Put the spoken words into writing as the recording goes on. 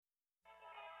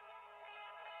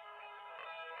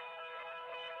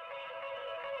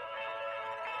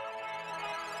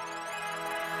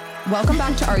Welcome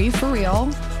back to Are You For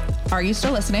Real? Are you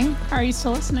still listening? Are you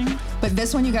still listening? But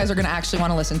this one you guys are going to actually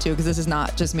want to listen to because this is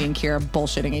not just me and Kira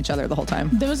bullshitting each other the whole time.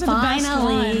 Those are the best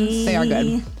ones. They are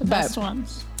good. The best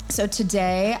ones. So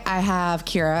today I have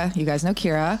Kira. You guys know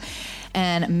Kira.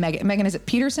 And Mehgan. Mehgan, is it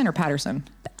Peterson or Patterson?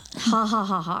 Ha ha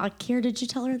ha ha. Kira, did you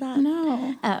tell her that?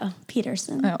 No. Oh,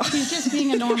 Peterson. Oh. She's just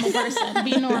being a normal person.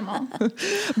 Be normal.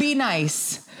 Be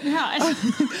nice. Yeah.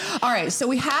 All right. So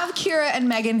we have Kira and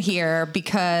Mehgan here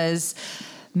because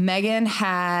Mehgan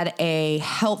had a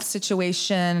health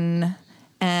situation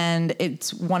and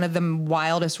it's one of the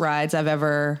wildest rides I've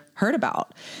ever heard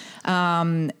about.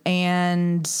 And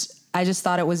I just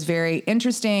thought it was very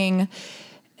interesting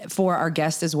for our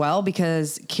guest as well,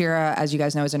 because Kira, as you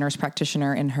guys know, is a nurse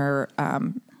practitioner in her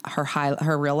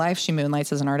real life. She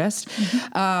moonlights as an artist.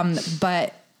 Mm-hmm.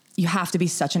 But you have to be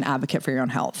such an advocate for your own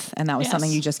health. And that was something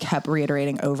you just kept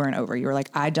reiterating over and over. You were like,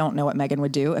 I don't know what Mehgan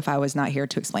would do if I was not here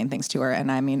to explain things to her.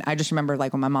 And I mean, I just remember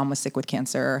like when my mom was sick with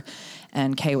cancer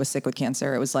and Kay was sick with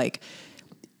cancer, it was like,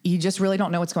 you just really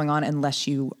don't know what's going on unless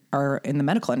you are in the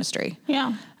medical industry.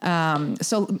 Yeah.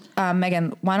 So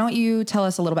Mehgan, why don't you tell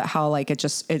us a little bit how like it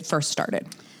first started?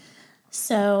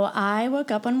 So I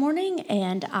woke up one morning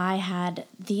and I had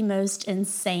the most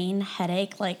insane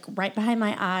headache, like right behind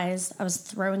my eyes. I was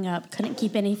throwing up, couldn't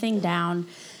keep anything down.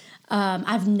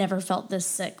 I've never felt this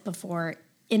sick before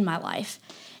in my life.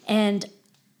 And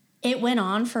it went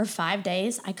on for 5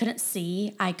 days. I couldn't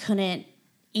see. I couldn't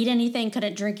eat anything,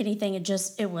 couldn't drink anything.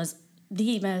 It was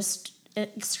the most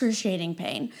excruciating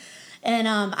pain. And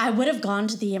I would have gone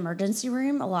to the emergency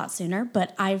room a lot sooner,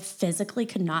 but I physically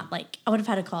could not, I would have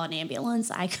had to call an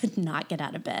ambulance. I could not get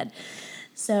out of bed.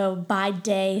 So by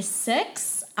day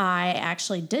 6, I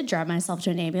actually did drive myself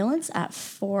to an ambulance at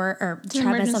 4, or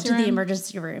drive myself to the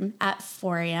emergency room at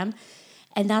 4 a.m.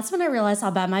 And that's when I realized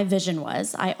how bad my vision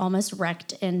was. I almost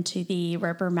wrecked into the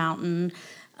Roper Mountain,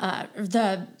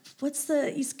 what's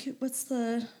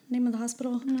the name of the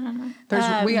hospital?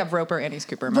 We have Roper and East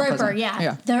Cooper. Roper,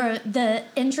 yeah. The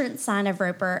entrance sign of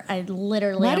Roper, I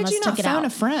literally Why did almost you not took it out. phone a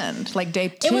friend like day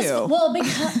 2? It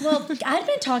was, I'd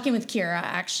been talking with Kira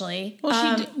actually.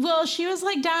 She was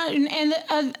like down,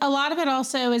 and a lot of it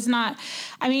also is not.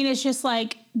 I mean, it's just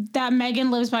like that Mehgan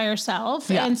lives by herself,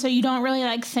 and so you don't really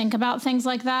like think about things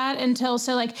like that until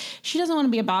she doesn't want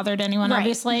to be a bother to anyone,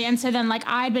 obviously, and so then like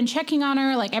I'd been checking on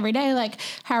her like every day, like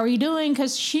how are you doing?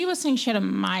 Because she was saying she had a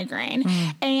migraine,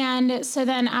 and so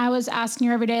then I was asking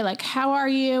her every day like how are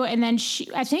you? And then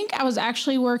I think I was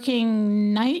actually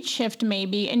working night shift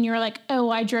maybe, and you were like, oh,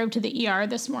 I drove to the ER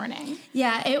this morning.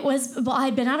 Yeah, it was. Well,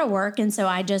 I'd been out of work, and so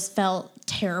I just felt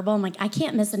terrible. I'm like, I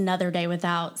can't miss another day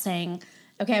without saying,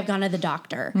 okay, I've gone to the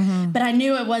doctor. Mm-hmm. But I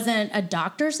knew it wasn't a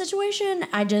doctor situation.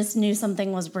 I just knew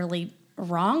something was really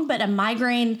wrong. But a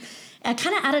migraine, I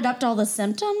kind of added up to all the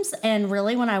symptoms. And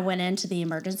really, when I went into the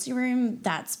emergency room,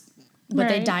 that's what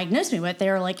they diagnosed me with.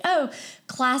 They were like, oh,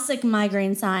 classic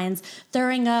migraine signs,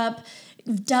 throwing up,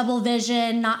 double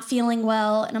vision, not feeling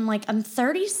well. And I'm like, I'm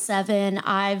 37.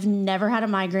 I've never had a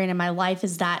migraine in my life.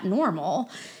 Is that normal?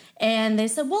 And they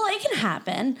said, well, it can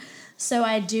happen. So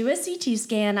I do a CT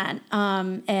scan,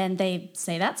 and they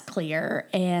say that's clear,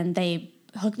 and they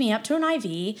hook me up to an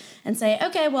IV and say,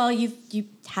 okay, well, you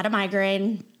had a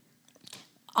migraine,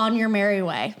 on your merry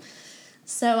way.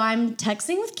 So I'm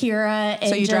texting with Kira. And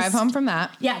so you drive home from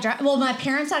that? Yeah. Well, my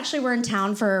parents actually were in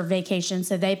town for vacation,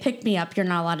 so they picked me up. You're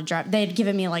not allowed to drive. They'd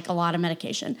given me like a lot of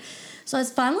medication. So I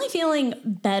was finally feeling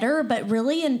better, but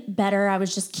really better. I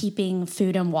was just keeping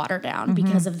food and water down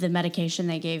because of the medication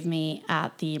they gave me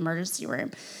at the emergency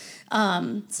room.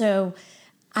 So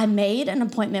I made an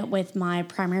appointment with my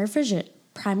primary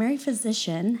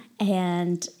physician,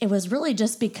 and it was really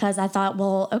just because I thought,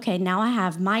 well, okay, now I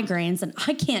have migraines, and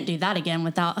I can't do that again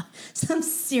without some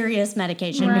serious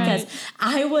medication because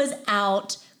I was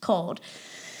out cold.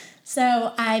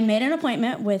 So I made an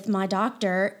appointment with my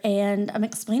doctor, and I'm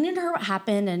explaining to her what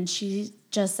happened, and she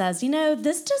just says,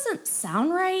 this doesn't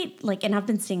sound right. And I've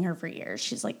been seeing her for years.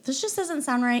 She's like, this just doesn't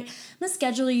sound right. I'm going to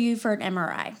schedule you for an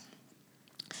MRI.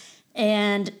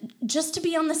 And just to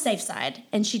be on the safe side,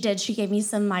 and she did. She gave me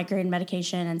some migraine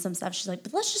medication and some stuff. She's like,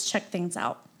 but let's just check things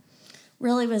out.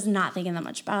 Really was not thinking that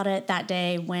much about it. That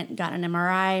day, went, got an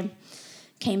MRI,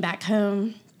 came back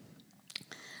home,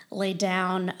 laid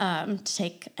down to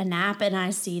take a nap, and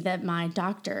I see that my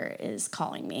doctor is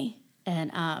calling me.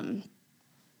 And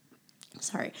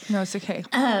sorry. No, it's okay.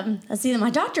 I see that my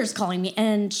doctor's calling me,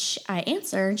 and I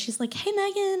answer, and she's like, hey,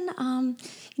 Mehgan,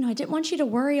 I didn't want you to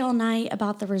worry all night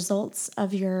about the results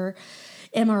of your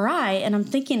MRI. And I'm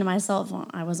thinking to myself, well,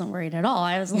 I wasn't worried at all.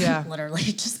 I was literally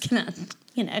just going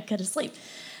to, go to sleep.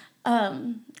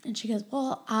 And she goes,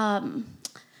 well,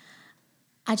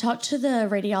 I talked to the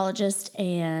radiologist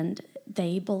and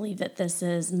they believe that this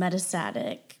is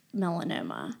metastatic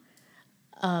melanoma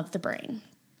of the brain.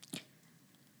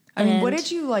 I mean, what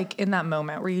did you like in that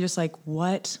moment? Were you just like,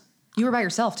 what? You were by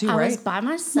yourself too, right? I was by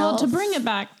myself. Well, to bring it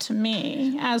back to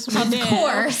me, as we did. Of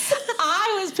course.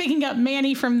 I was picking up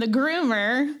Manny from the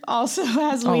groomer, also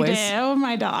as we do,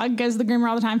 my dog goes to the groomer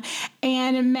all the time.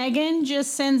 And Megan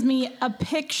just sends me a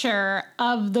picture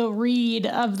of the read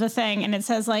of the thing. And it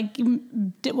says like,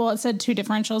 well, it said 2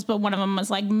 differentials, but one of them was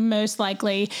like most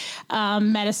likely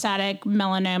metastatic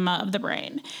melanoma of the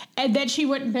brain. And then she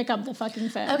wouldn't pick up the fucking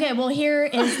phone. Okay, well, here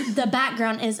is the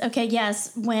background is, okay,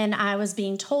 yes, when I was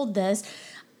being told this,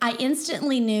 I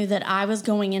instantly knew that I was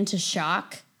going into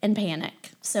shock and panic.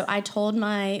 So I told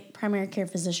my primary care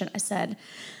physician, I said,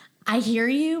 I hear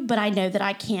you, but I know that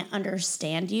I can't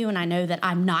understand you, and I know that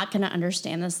I'm not going to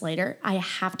understand this later. I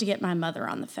have to get my mother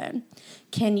on the phone.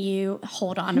 Can you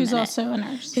hold on a minute? Who's also a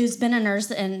nurse. Who's been a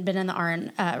nurse and been in the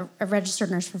RN, a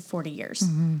registered nurse for 40 years.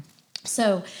 Mm-hmm.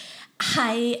 So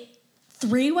I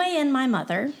 3-way in my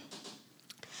mother,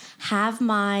 have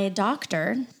my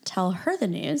doctor tell her the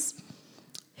news,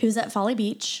 who's at Folly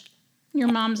Beach. Your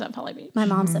mom's at Folly Beach. My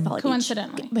mom's at Folly Beach.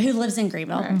 Coincidentally. Who lives in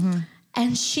Greenville. Right. Mm-hmm.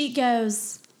 And she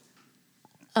goes,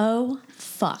 oh,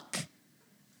 fuck,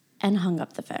 and hung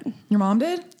up the phone. Your mom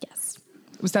did? Yes.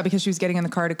 Was that because she was getting in the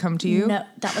car to come to you? No,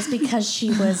 that was because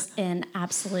she was in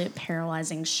absolute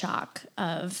paralyzing shock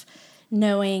of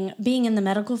knowing, being in the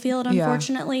medical field,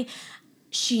 unfortunately. Yeah.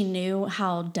 She knew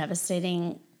how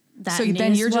devastating that so news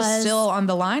then you're was. Just still on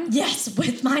the line? Yes,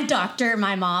 with my doctor.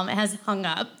 My mom has hung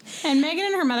up. And Megan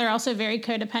and her mother are also very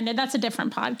codependent. That's a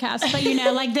different podcast. But, you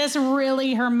know, like this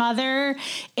really, her mother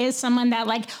is someone that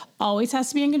like always has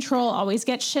to be in control, always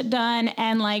gets shit done.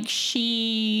 And like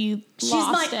she's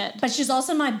lost it. But she's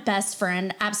also my best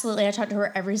friend. Absolutely. I talk to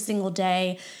her every single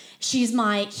day. She's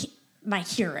my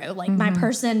hero, like my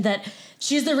person that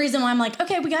she's the reason why I'm like,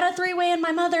 okay, we got a 3-way in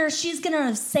my mother. She's going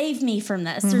to save me from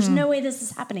this. There's no way this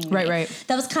is happening to me. Right.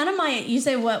 That was kind of you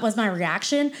say, what was my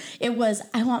reaction? It was,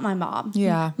 I want my mom.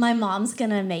 Yeah. My mom's going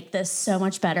to make this so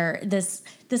much better. This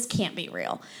can't be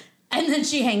real. And then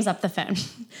she hangs up the phone.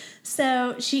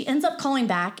 So she ends up calling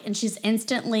back and she's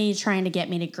instantly trying to get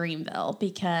me to Greenville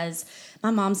because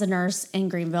my mom's a nurse in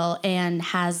Greenville and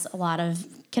has a lot of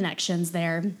connections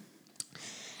there.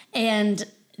 And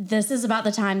this is about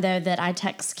the time, though, that I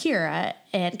text Kira,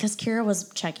 and because Kira was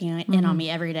checking in on me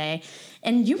every day.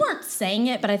 And you weren't saying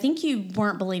it, but I think you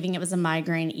weren't believing it was a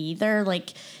migraine either.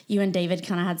 Like, you and David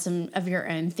kind of had some of your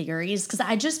own theories, because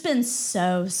I'd just been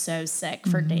so sick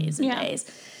for days and days.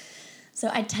 So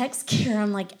I text Kira,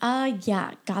 I'm like,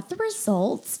 yeah, got the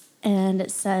results, and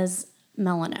it says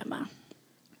melanoma.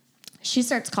 She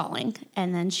starts calling,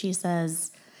 and then she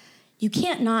says, you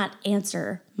can't not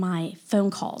answer my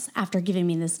phone calls after giving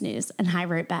me this news. And I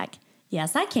wrote back,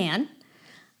 yes, I can.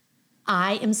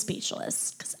 I am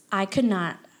speechless because I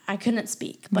couldn't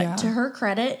speak. But to her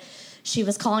credit, she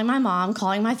was calling my mom,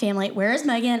 calling my family. Where is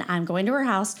Megan? I'm going to her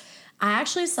house. I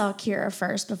actually saw Kira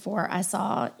first before I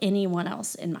saw anyone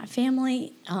else in my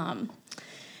family.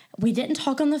 We didn't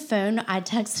talk on the phone. I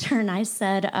texted her and I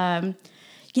said,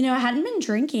 you know, I hadn't been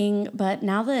drinking, but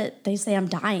now that they say I'm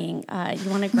dying, you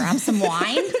want to grab some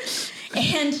wine?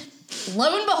 And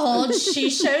lo and behold, she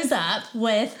shows up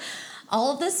with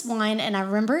all of this wine. And I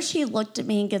remember she looked at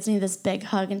me and gives me this big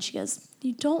hug. And she goes,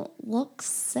 you don't look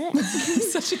sick.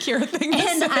 Such a Kira thing to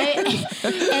say.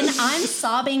 And I'm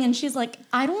sobbing. And she's like,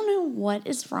 I don't know what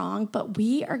is wrong, but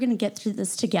we are going to get through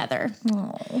this together.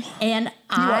 Oh, and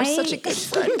you are such a good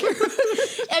friend.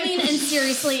 I mean, and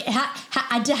seriously,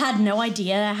 I had no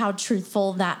idea how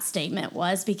truthful that statement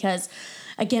was because,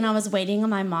 again, I was waiting on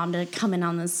my mom to come in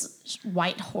on this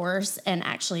white horse, and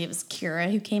actually it was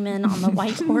Kira who came in on the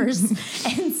white horse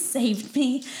and saved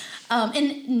me.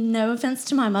 And no offense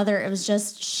to my mother, it was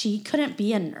just she couldn't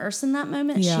be a nurse in that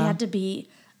moment. Yeah. She had to be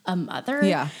a mother.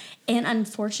 Yeah. And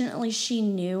unfortunately, she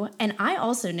knew, and I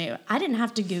also knew. I didn't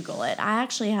have to Google it. I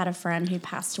actually had a friend who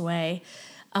passed away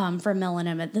from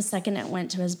melanoma. The second it went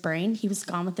to his brain, he was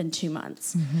gone within 2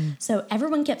 months. Mm-hmm. So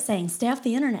everyone kept saying, stay off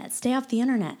the internet, stay off the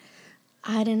internet.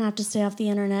 I didn't have to stay off the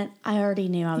internet. I already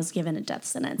knew I was given a death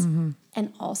sentence. Mm-hmm.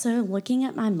 And also looking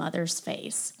at my mother's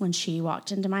face when she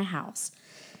walked into my house,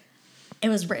 it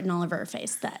was written all over her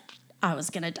face that I was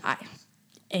going to die.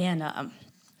 And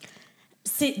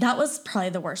see, that was probably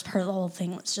the worst part of the whole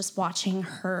thing, was just watching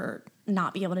her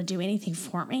not be able to do anything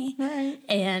for me. Right.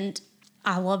 And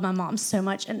I love my mom so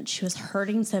much, and she was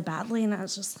hurting so badly, and I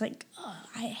was just like, oh,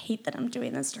 I hate that I'm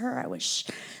doing this to her. I wish,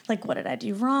 like, what did I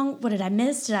do wrong? What did I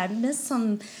miss? Did I miss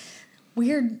some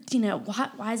weird,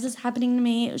 why is this happening to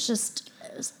me? It was just,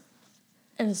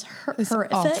 it was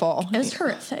horrific. Awful. It was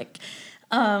horrific.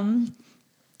 So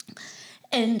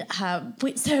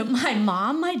my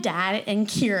mom, my dad, and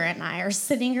Kira and I are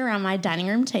sitting around my dining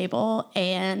room table,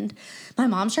 and my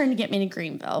mom's trying to get me to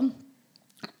Greenville.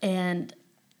 And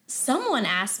someone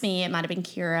asked me, it might have been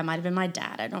Kira, it might have been my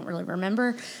dad, I don't really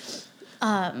remember.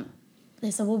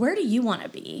 They said, well, where do you want to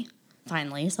be?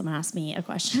 Finally, someone asked me a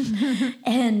question.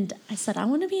 And I said, I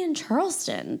want to be in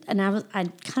Charleston. And I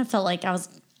kind of felt like I was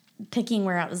picking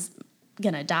where I was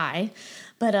going to die.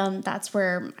 But that's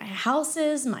where my house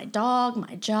is, my dog,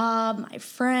 my job, my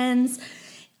friends.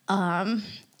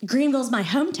 Greenville's my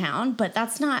hometown, but I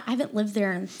haven't lived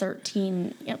there in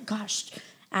 13,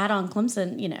 add on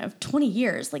Clemson, 20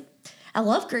 years. Like, I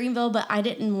love Greenville, but I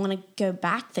didn't want to go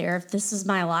back there. If this is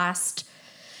my last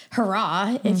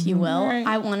hurrah, if you will, right.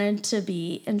 I wanted to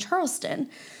be in Charleston,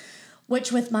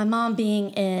 which with my mom being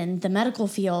in the medical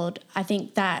field, I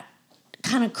think that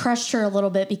kind of crushed her a little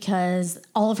bit because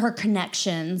all of her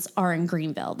connections are in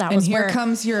Greenville. And here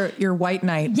comes your white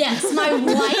knight. Yes, my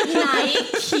white knight,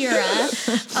 Kira.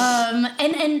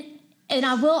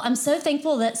 I'm so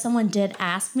thankful that someone did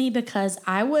ask me, because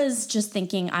I was just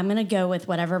thinking, I'm going to go with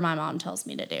whatever my mom tells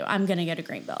me to do. I'm going to go to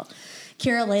Greenville.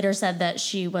 Kira later said that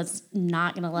she was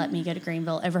not going to let me go to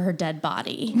Greenville over her dead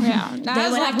body. Yeah. They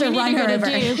would have to run her over.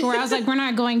 Duke, where I was like, we're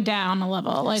not going down a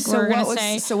level. Like,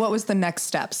 So what was the next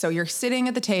step? So you're sitting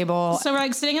at the table. So we're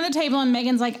like sitting at the table, and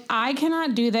Megan's like, I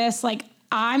cannot do this. Like,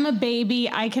 I'm a baby.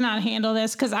 I cannot handle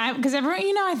this. Cause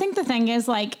everyone, I think the thing is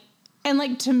like, and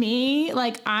like, to me,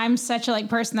 like, I'm such a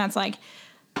person that's like,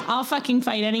 I'll fucking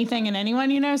fight anything and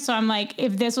anyone, So I'm like,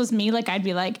 if this was me, like, I'd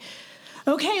be like,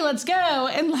 okay, let's go.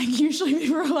 And like, usually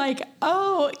people are like,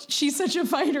 oh, she's such a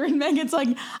fighter. And Megan's like,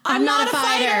 I'm not a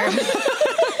fighter.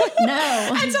 No.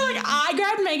 And so like, I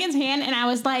grabbed Megan's hand, and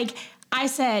I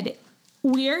said,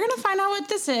 we're going to find out what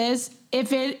this is.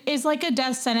 If it is like a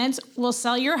death sentence, we'll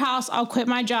sell your house. I'll quit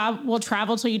my job. We'll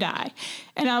travel till you die.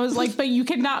 And I was like, but you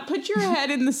cannot put your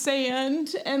head in the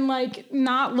sand and like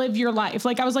not live your life.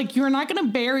 Like, I was like, you're not going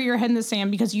to bury your head in the sand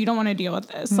because you don't want to deal with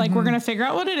this. Mm-hmm. Like, we're going to figure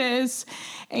out what it is.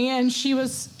 And she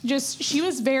was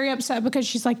very upset because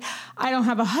she's like, I don't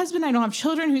have a husband. I don't have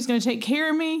children. Who's going to take care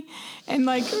of me? And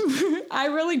like, I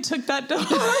really took that to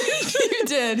heart. You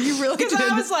did. You really did. Because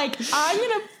I was like, I'm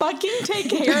going to fucking take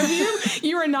care of you.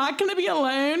 You are not going to be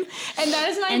alone. And that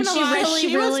is not even a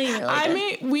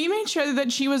lie. We made sure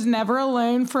that she was never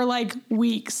alone for like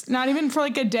weeks, not even for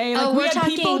like a day. Like, we had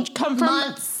people come from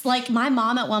months. Like, my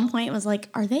mom at one point was like,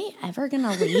 are they ever going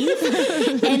to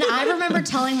leave? And I remember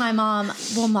telling my mom,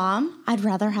 well, Mom, I'd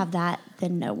rather have that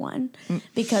than no one,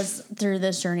 because through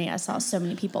this journey, I saw so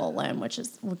many people alone,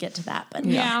 we'll get to that. But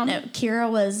yeah. No,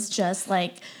 Kira was just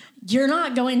like, you're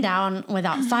not going down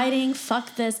without fighting.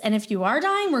 Fuck this. And if you are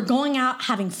dying, we're going out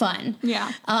having fun.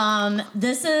 Yeah.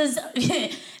 This is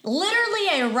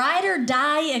literally a ride or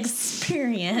die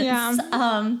experience.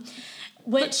 Yeah.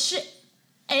 Which,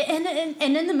 and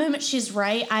in the moment, she's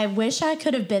right. I wish I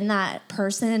could have been that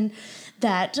person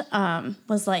that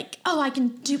was like, oh, I can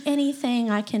do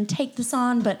anything. I can take this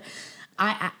on. But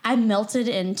I melted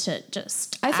into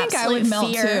just I think I would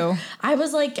melt too. I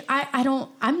was like,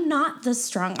 I'm not this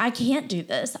strong. I can't do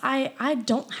this. I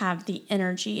don't have the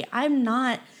energy. I'm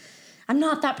not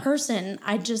that person.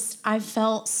 I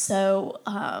felt so,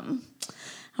 I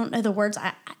don't know the words.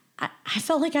 I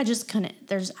felt like I just couldn't.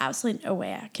 There's absolutely no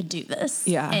way I could do this.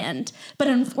 Yeah. But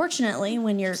unfortunately,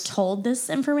 when you're told this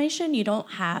information, you don't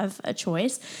have a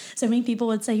choice. So many people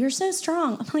would say, you're so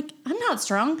strong. I'm like, I'm not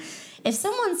strong. If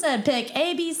someone said pick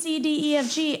A, B, C, D, E,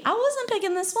 F, G, I wasn't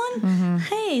picking this one. Mm-hmm.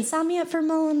 Hey, sign me up for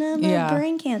melanoma,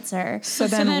 brain cancer. So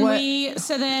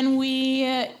then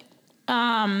we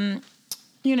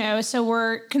so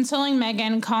we're consoling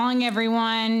Mehgan, calling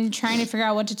everyone, trying to figure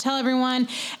out what to tell everyone.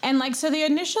 And like, so the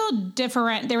initial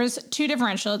there was two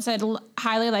differential. It said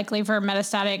highly likely for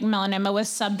metastatic melanoma with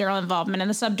subdural involvement, and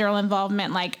the subdural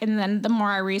involvement, and then the more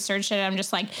I researched it, I'm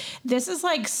just like, this is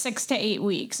like 6 to 8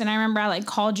 weeks. And I remember I like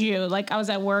called you, like I was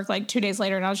at work like 2 days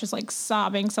later, and I was just like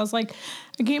sobbing. So I was like,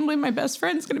 I can't believe my best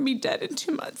friend's going to be dead in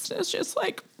 2 months. And it's just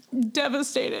like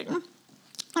devastating.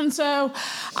 And so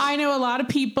I know a lot of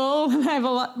people, and I have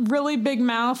a really big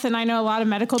mouth, and I know a lot of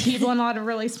medical people and a lot of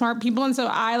really smart people. And so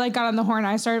I like got on the horn.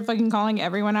 I started fucking calling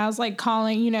everyone. I was like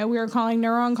calling, we were calling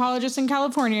neuro-oncologists in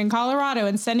California and Colorado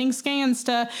and sending scans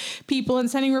to people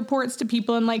and sending reports to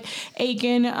people. And like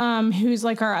Aiken, who's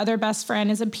like our other best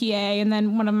friend, is a PA. And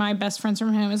then one of my best friends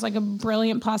from home is like a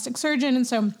brilliant plastic surgeon. And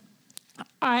so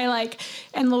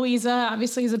and Louisa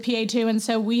obviously is a PA too. And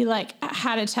so we like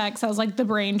had a text. I was like the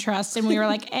brain trust. And we were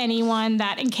like anyone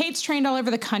and Kate's trained all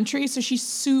over the country. So she's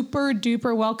super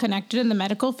duper well connected in the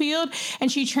medical field.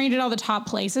 And she trained at all the top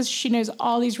places. She knows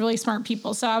all these really smart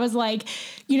people. So I was like,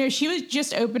 she was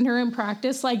just opened her own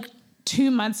practice like 2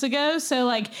 months ago. So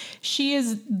like she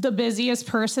is the busiest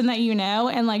person that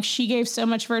and like she gave so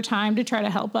much of her time to try to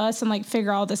help us and like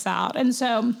figure all this out. And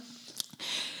so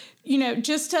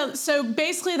so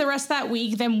basically the rest of that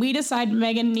week, then we decided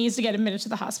Mehgan needs to get admitted to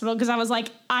the hospital because I was like,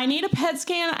 I need a PET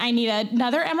scan. I need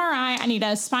another MRI. I need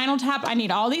a spinal tap. I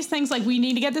need all these things. Like we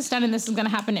need to get this done and this is going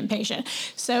to happen inpatient.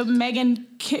 So Mehgan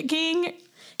kicking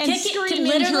and screaming,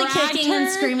 literally kicking and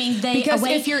screaming. Because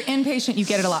if you're inpatient, you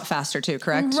get it a lot faster too,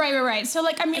 correct? Right. So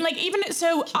like, I mean, like even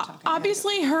so,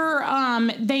 obviously her,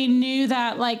 they knew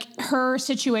that like her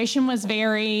situation was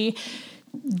very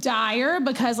dire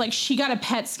because like she got a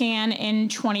PET scan in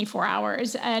 24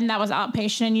 hours and that was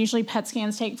outpatient, and usually PET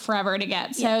scans take forever to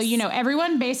get. So,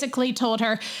 everyone basically told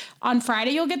her on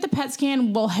Friday, you'll get the PET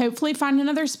scan. We'll hopefully find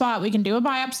another spot. We can do a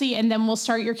biopsy and then we'll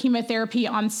start your chemotherapy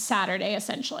on Saturday,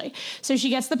 essentially. So she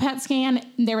gets the PET scan.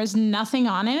 There was nothing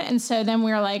on it. And so then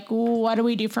we were like, what do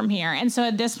we do from here? And so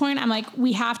at this point, I'm like,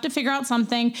 we have to figure out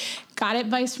something. Got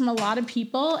advice from a lot of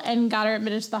people and got her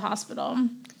admitted to the hospital.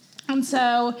 And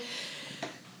so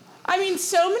I mean,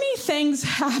 so many things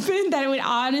happened that it would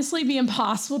honestly be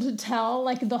impossible to tell,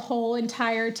 like, the whole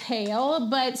entire tale.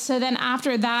 But so then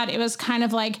after that, it was kind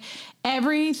of like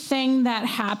everything that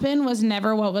happened was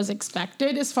never what was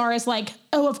expected as far as, like,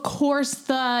 oh, of course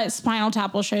the spinal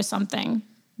tap will show something.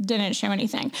 Didn't show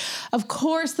anything. Of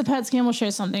course, the PET scan will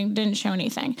show something. Didn't show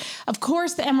anything. Of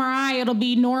course, the MRI, it'll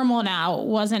be normal now.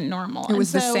 Wasn't normal. It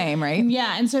was the same, right?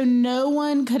 Yeah. And so no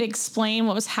one could explain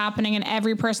what was happening. And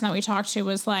every person that we talked to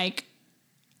was like,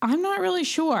 I'm not really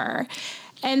sure.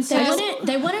 And so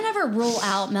they wouldn't ever rule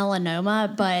out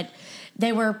melanoma, but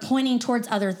they were pointing towards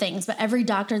other things. But every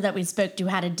doctor that we spoke to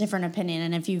had a different opinion.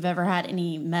 And if you've ever had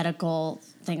any medical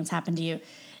things happen to you,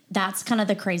 that's kind of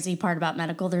the crazy part about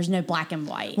medical. There's no black and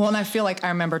white. Well, and I feel like I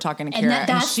remember talking to Kara,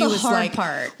 and she was like,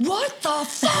 what the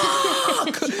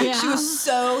fuck? Yeah. She was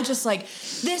so just like,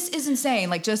 this is insane.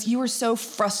 Like, just, you were so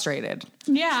frustrated.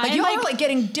 Yeah. Like, you all were like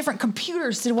getting different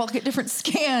computers to get different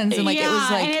scans. And like, it was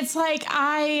like. And it's like,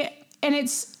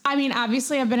 I mean,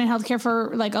 obviously I've been in healthcare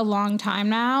for like a long time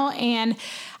now. And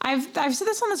I've said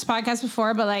this on this podcast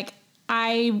before, but like,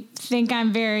 I think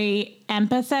I'm very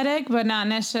empathetic, but not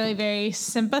necessarily very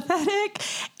sympathetic.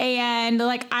 And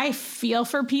like, I feel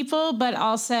for people, but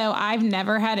also I've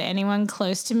never had anyone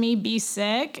close to me be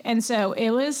sick. And so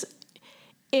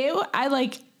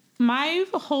my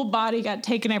whole body got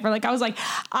taken over. Like, I was like,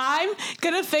 I'm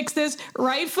going to fix this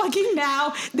right fucking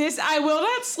now. I will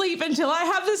not sleep until I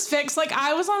have this fixed. Like,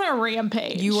 I was on a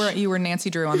rampage. You were Nancy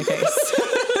Drew on the case.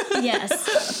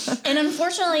 Yes. And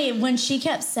unfortunately, when she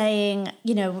kept saying,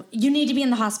 you need to be in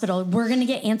the hospital, we're going to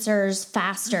get answers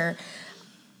faster,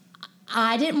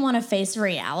 I didn't want to face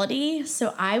reality.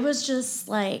 So I was just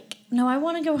like, no, I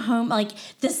want to go home. Like,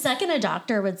 the second a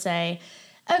doctor would say,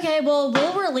 okay, well,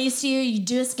 we'll release you. You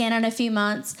do a scan in a few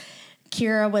months.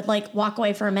 Kira would like walk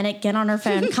away for a minute, get on her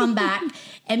phone, come back,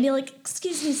 and be like,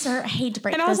 "Excuse me, sir, I hate to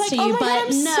break this to you,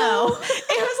 but no."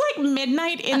 It was like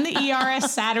midnight in the ER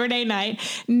Saturday night.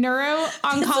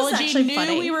 Neuro-oncology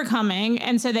knew we were coming,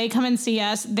 and so they come and see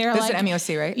us. They're this like, is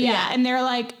MUSC, right? Yeah, and they were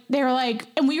like,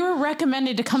 and we were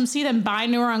recommended to come see them by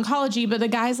neuro-oncology, but the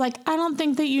guy's like, I don't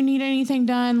think that you need anything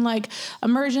done like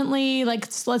emergently. Like,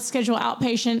 let's schedule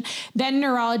outpatient. Then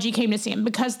neurology came to see him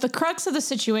because the crux of the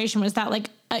situation was that like.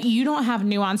 You don't have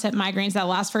new onset migraines that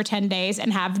last for 10 days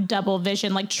and have double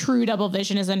vision. Like, true double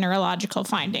vision is a neurological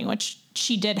finding, which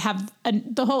she did have.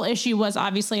 The whole issue was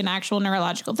obviously an actual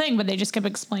neurological thing, but they just kept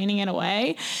explaining it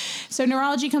away. So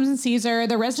neurology comes and sees her.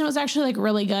 The resident was actually like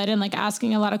really good and like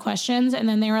asking a lot of questions. And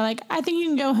then they were like, I think you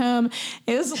can go home.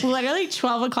 It was literally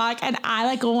 12 o'clock. And I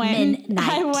like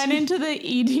I went into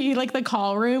the ED, like the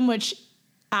call room, which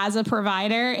as a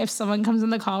provider, if someone comes in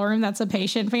the call room, that's a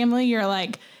patient family, you're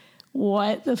like,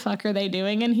 what the fuck are they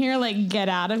doing in here? Like, get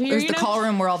out of here. It was the call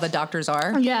room where all the doctors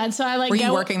are. Yeah. And so I Were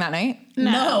you working that night?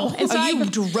 No. And so you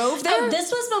drove there?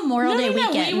 This was Memorial Day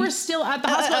weekend. We were still at the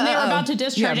hospital and they were about to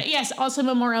discharge it. Yes. Also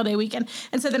Memorial Day weekend.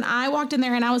 And so then I walked in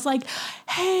there and I was like,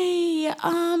 hey,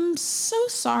 so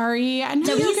sorry. I know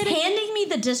so he's handing me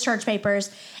the discharge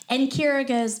papers and Kira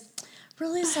goes,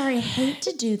 really sorry, I hate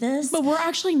to do this, but we're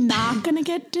actually not going to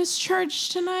get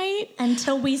discharged tonight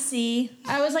until we see.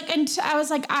 I was like,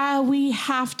 we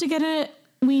have to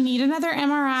we need another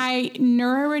MRI.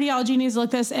 Neuroradiology needs to look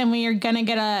this, and we are going to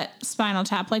get a spinal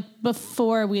tap like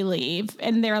before we leave.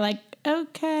 And they're like,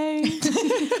 okay. And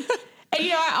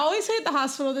I always say at the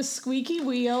hospital, the squeaky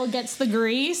wheel gets the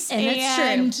grease, and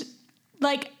it's true.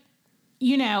 Like,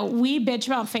 we bitch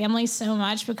about families so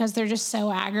much because they're just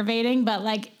so aggravating, but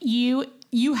like you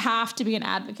have to be an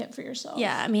advocate for yourself.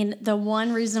 Yeah. I mean, the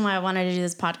one reason why I wanted to do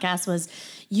this podcast was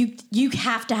you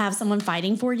have to have someone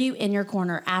fighting for you in your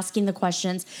corner, asking the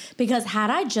questions, because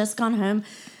had I just gone home,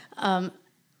 I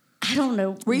don't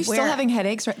know. Were you still having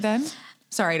headaches right then?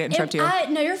 Sorry to interrupt you.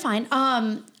 No, you're fine.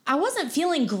 I wasn't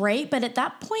feeling great, but at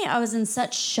that point I was in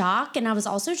such shock, and I was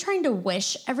also trying to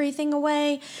wish everything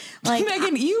away. Like,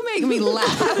 Mehgan, you make me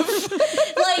laugh.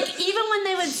 Like, even when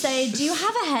they would say, do you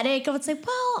have a headache? I would say,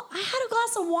 well, I had a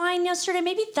glass of wine yesterday.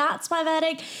 Maybe that's why I have a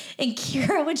headache. And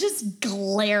Kira would just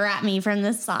glare at me from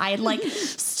the side, like,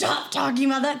 stop talking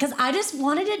about that. Because I just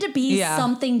wanted it to be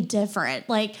something different.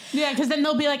 Like, yeah, because then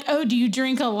they'll be like, oh, do you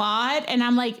drink a lot? And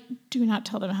I'm like, do not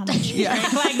tell them how much you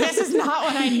drink. Like, this is not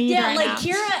what I need right now.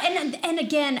 Kira, and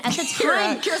again, at the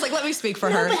time... Kira's like, let me speak for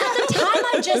her. But at the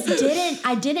time,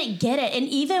 I didn't get it. And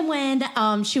even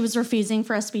when she was refusing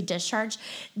for us to be discharged,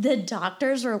 the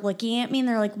doctors were looking at me and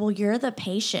they're like, well, you're the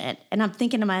patient. And I'm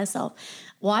thinking to myself,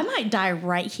 well, I might die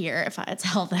right here if I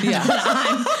tell them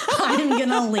that I'm going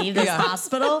to leave this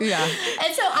hospital. Yeah.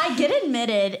 And so I get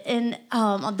admitted, and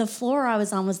the floor I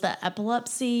was on was the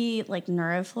epilepsy, like,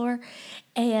 neuro floor.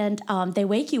 And they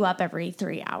wake you up every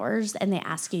 3 hours and they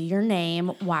ask you your name,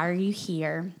 why are you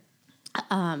here?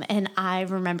 And I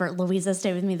remember Louisa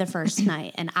stayed with me the first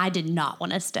night, and I did not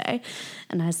want to stay.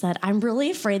 And I said, I'm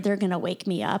really afraid they're going to wake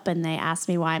me up. And they asked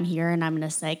me why I'm here. And I'm going to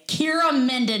say, Kira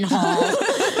Mendenhall,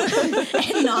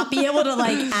 and not be able to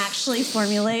like actually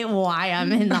formulate why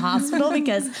I'm in the hospital,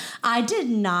 because I did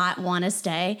not want to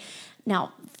stay.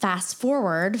 Now, fast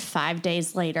forward 5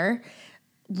 days later,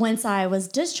 once I was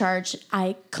discharged,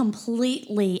 I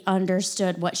completely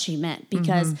understood what she meant,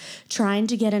 because trying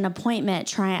to get an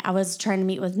appointment, I was trying to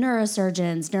meet with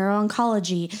neurosurgeons,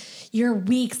 neuro-oncology, you're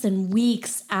weeks and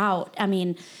weeks out. I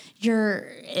mean,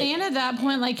 and at that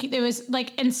point, like, it was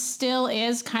like, and still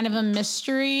is kind of a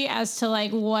mystery as to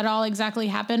like what all exactly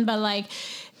happened, but like,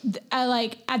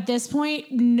 at this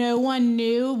point, no one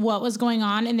knew what was going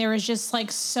on, and there was just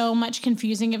like so much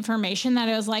confusing information that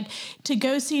it was like, to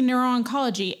go see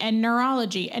neuro-oncology and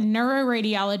neurology and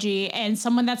neuroradiology and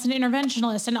someone that's an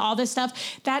interventionalist and all this stuff,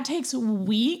 that takes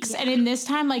weeks. And in this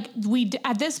time, like, we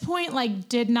at this point like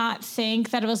did not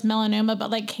think that it was melanoma, but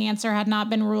like cancer had not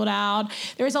been ruled out.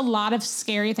 There was a lot of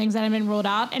scary things that had been ruled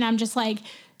out, and I'm just like,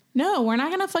 no, we're not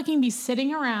going to fucking be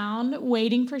sitting around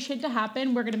waiting for shit to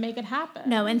happen. We're going to make it happen.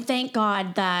 No, and thank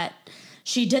God that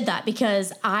she did that,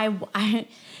 because I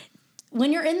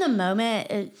when you're in the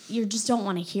moment, you just don't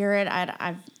want to hear it.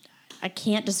 I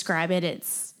can't describe it.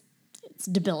 It's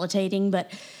debilitating. But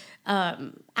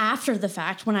after the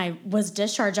fact, when I was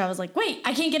discharged, I was like, wait,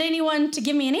 I can't get anyone to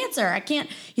give me an answer.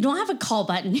 You don't have a call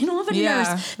button. You don't have a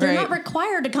nurse. They're not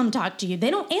required to come talk to you.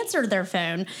 They don't answer their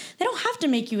phone. They don't have to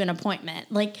make you an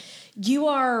appointment. Like, you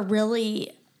are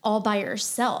really all by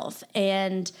yourself.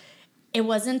 And it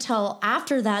wasn't until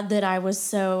after that I was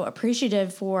so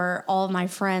appreciative for all of my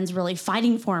friends really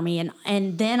fighting for me.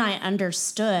 And then I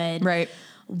understood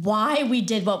why we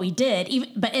did what we did.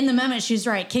 But in the moment, she's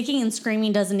right. Kicking and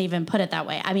screaming doesn't even put it that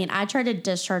way. I mean, I tried to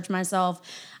discharge myself.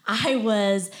 I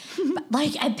was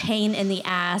like a pain in the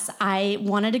ass. I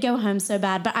wanted to go home so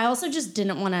bad, but I also just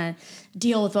didn't want to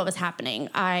deal with what was happening.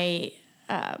 It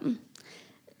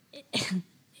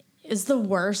was the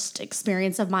worst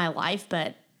experience of my life,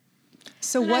 but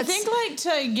So I think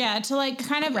to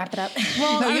kind of wrap it up.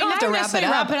 Well, no, you don't have to wrap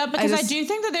it up because I do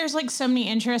think that there's like so many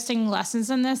interesting lessons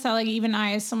in this that like even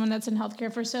I, as someone that's in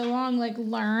healthcare for so long, like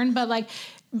learn. But like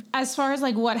as far as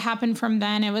like what happened from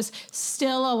then, it was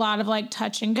still a lot of like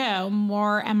touch and go,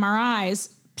 more MRIs,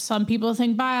 some people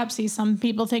think biopsy, some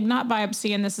people think not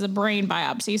biopsy, and this is a brain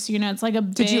biopsy. So, it's like a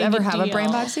big Did you ever have a deal. brain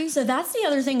biopsy? So that's the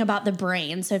other thing about the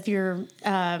brain. So if you're,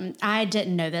 I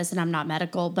didn't know this and I'm not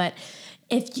medical, but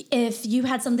if you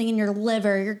had something in your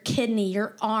liver, your kidney,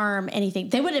 your arm, anything,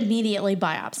 they would immediately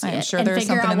biopsy it. I'm sure and there's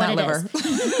figure something out in that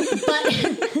what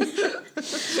liver.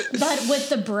 But with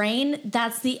the brain,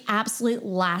 that's the absolute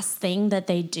last thing that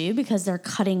they do because they're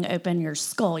cutting open your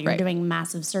skull. You're doing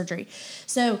massive surgery.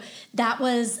 So that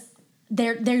was...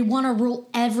 They want to rule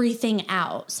everything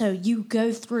out. So you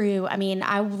go through,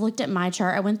 I looked at my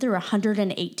chart. I went through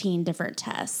 118 different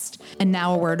tests. And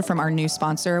now a word from our new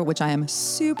sponsor, which I am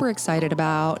super excited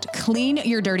about. Clean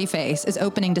Your Dirty Face is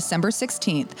opening December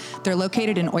 16th. They're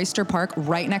located in Oyster Park,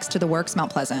 right next to the Works,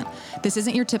 Mount Pleasant. This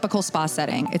isn't your typical spa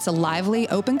setting. It's a lively,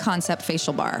 open concept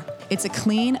facial bar. It's a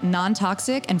clean,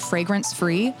 non-toxic, and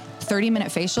fragrance-free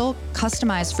 30-minute facial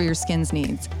customized for your skin's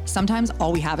needs. Sometimes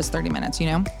all we have is 30 minutes,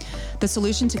 The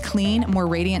solution to clean, more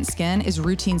radiant skin is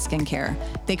routine skincare.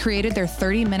 They created their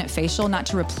 30-minute facial not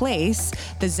to replace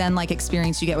the Zen-like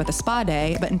experience you get with a spa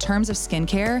day, but in terms of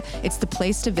skincare, it's the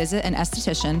place to visit an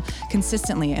esthetician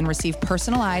consistently and receive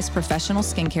personalized professional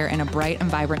skincare in a bright and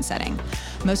vibrant setting.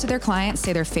 Most of their clients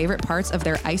say their favorite parts of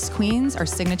their Ice Queens are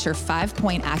signature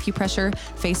 5-point acupressure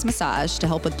face massage to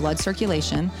help with blood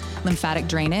circulation, lymphatic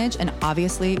drainage, and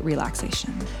obviously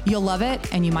relaxation. You'll love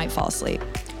it and you might fall asleep.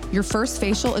 Your first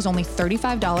facial is only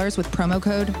 $35 with promo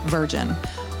code VIRGIN.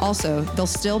 Also, they'll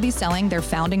still be selling their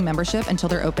founding membership until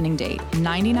their opening date,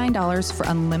 $99 for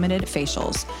unlimited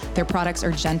facials. Their products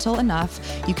are gentle enough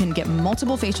you can get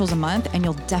multiple facials a month and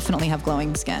you'll definitely have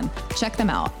glowing skin. Check them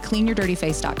out,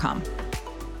 cleanyourdirtyface.com.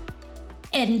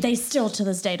 And they still to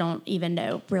this day don't even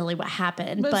know really what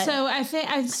happened. But so I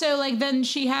think, then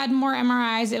she had more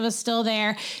MRIs. It was still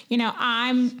there.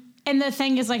 And the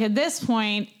thing is, at this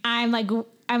point, I'm like,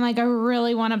 I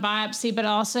really want a biopsy, but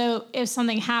also if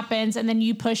something happens and then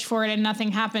you push for it and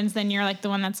nothing happens, then you're like the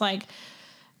one that's like,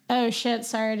 oh shit,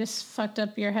 sorry, I just fucked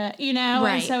up your head, Right.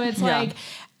 And so it's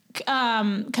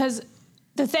because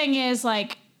the thing is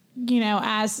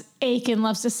as Aiken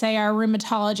loves to say, our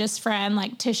rheumatologist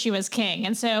friend, tissue is king.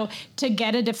 And so to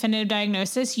get a definitive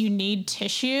diagnosis, you need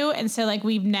tissue. And so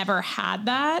we've never had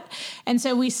that. And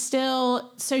so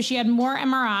so she had more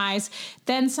MRIs.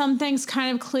 Then some things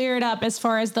kind of cleared up as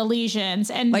far as the lesions.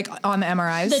 And on the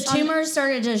MRIs? The tumors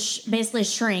started to basically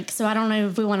shrink. So I don't know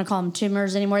if we want to call them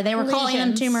tumors anymore. They were calling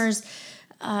them tumors.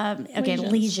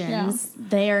 Lesions. Yeah.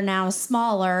 They are now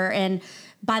smaller. And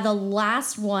by the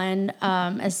last one,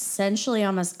 essentially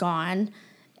almost gone.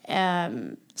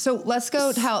 So let's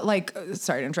go to how,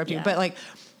 sorry to interrupt you, but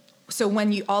so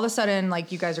when you, all of a sudden,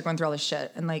 you guys are going through all this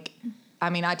shit and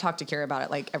I talk to Kira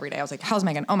about it every day. I was like, how's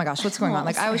Mehgan? Oh my gosh, what's going on?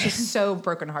 I was just so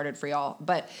brokenhearted for y'all.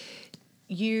 But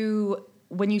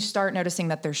when you start noticing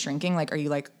that they're shrinking, are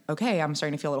you okay, I'm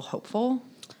starting to feel a little hopeful?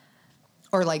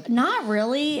 Or not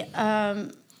really.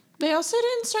 They also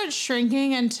didn't start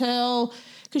shrinking until...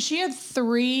 Because she had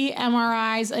 3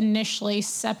 MRIs initially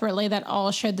separately that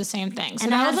all showed the same thing. So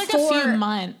that was a few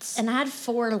months. And I had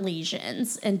 4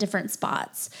 lesions in different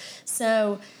spots.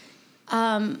 So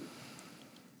I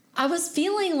was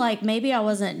feeling like maybe I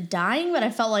wasn't dying, but I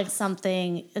felt like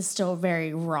something is still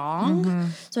very wrong. Mm-hmm.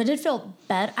 So I did feel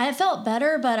better. I felt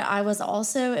better, but I was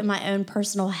also in my own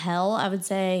personal hell, I would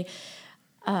say.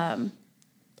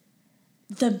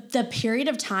 The period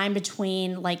of time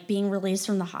between being released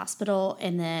from the hospital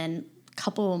and then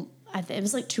it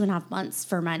was 2.5 months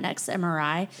for my next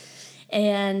MRI.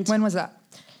 And when was that?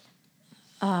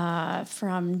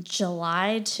 From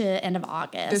July to end of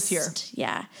August. This year.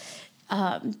 Yeah.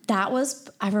 I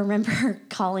remember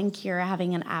calling Kira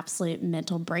having an absolute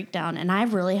mental breakdown, and I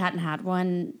really hadn't had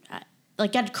one.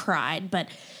 I'd cried, but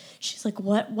she's like,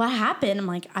 what happened? I'm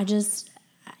like,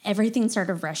 everything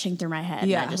started rushing through my head.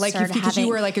 Yeah, because you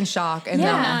were in shock and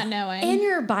not knowing. And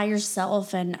you're by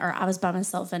yourself, or I was by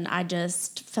myself, and I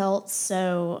just felt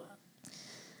so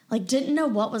didn't know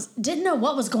what was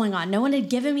going on. No one had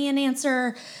given me an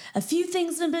answer. A few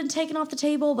things had been taken off the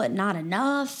table, but not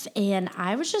enough, and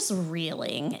I was just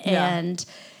reeling. Yeah. And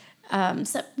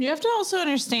so you have to also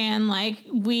understand,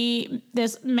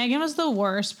 Mehgan was the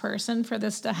worst person for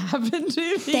this to happen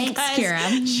to. Thanks,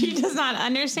 Kira. She does not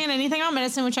understand anything about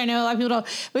medicine, which I know a lot of people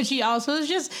don't, but she also is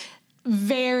just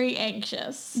very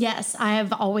anxious. Yes, I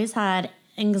have always had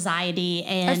anxiety,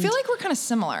 and I feel like we're kind of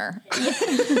similar.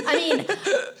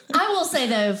 I will say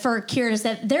though, for Kira,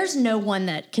 that there's no one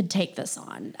that could take this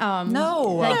on.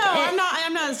 No,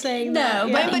 I'm not saying no,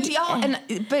 that.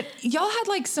 Yeah. But y'all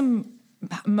had some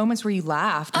moments where you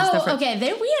laughed. And stuff.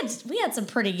 Okay. We had some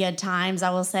pretty good times, I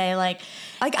will say. Like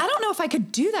I don't know if I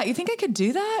could do that. You think I could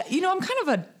do that? You know, I'm kind of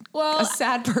a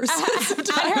sad person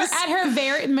sometimes. At her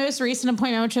very most recent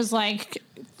appointment, which was like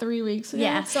 3 weeks ago.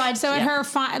 Yeah. At her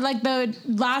like the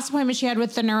last appointment she had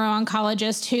with the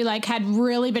neuro-oncologist who like had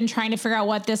really been trying to figure out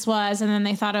what this was, and then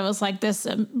they thought it was like this.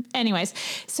 Anyways,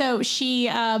 so she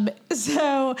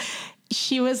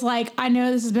was like, I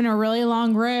know this has been a really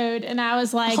long road, and I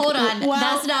was like, hold on,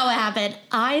 that's not what happened.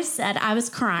 I said I was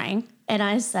crying, and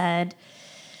I said.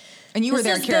 And you were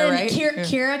there, Kira, right?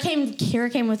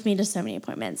 Kira came with me to so many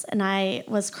appointments, and I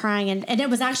was crying, and it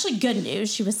was actually good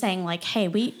news. She was saying like, hey,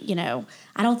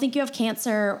 I don't think you have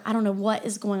cancer. I don't know what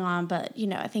is going on, but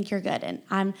I think you're good. And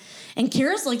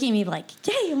Kira's looking at me like,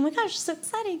 yay, oh my gosh, so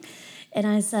exciting. And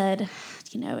I said,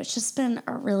 it's just been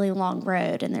a really long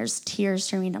road, and there's tears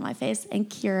streaming down my face. And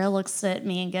Kira looks at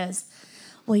me and goes,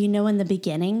 well, in the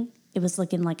beginning, it was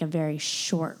looking like a very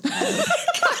short road.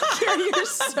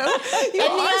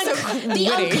 The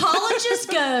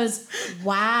oncologist goes,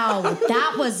 wow,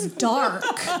 that was dark,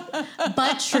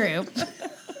 but true.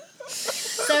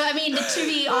 So, I mean, to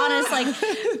be honest, like,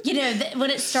 when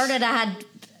it started, I had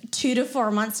 2 to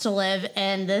 4 months to live,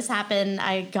 and this happened.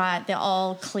 I got the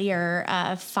all clear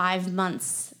 5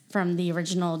 months from the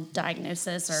original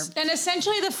diagnosis. And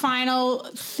essentially the final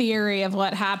theory of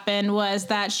what happened was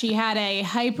that she had a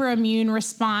hyperimmune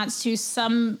response to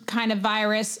some kind of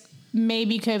virus.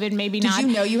 Maybe COVID, maybe not. Did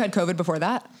you know you had COVID before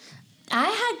that? I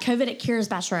had COVID at Kira's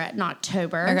bachelorette in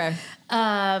October. Okay.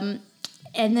 And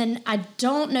then I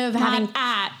don't know of having...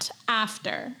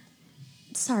 after.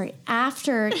 Sorry,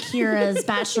 after Kira's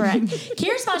bachelorette.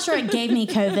 Kira's bachelorette gave me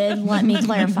COVID, let me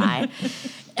clarify,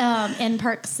 in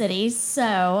Park City.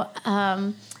 So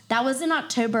that was in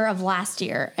October of last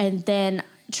year. And then,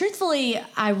 truthfully,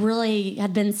 I really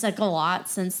had been sick a lot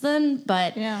since then.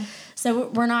 But yeah. So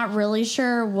we're not really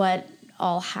sure what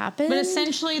all happened. But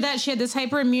essentially that she had this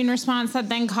hyperimmune response that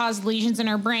then caused lesions in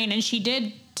her brain. And she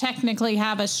did technically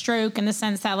have a stroke in the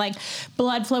sense that like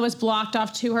blood flow was blocked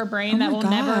off to her brain that will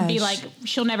never be like,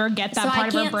 she'll never get that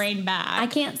part of her brain back. I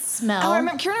can't smell. Oh, I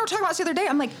remember Kira and I were talking about this the other day.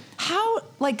 I'm like, how,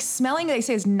 like smelling, they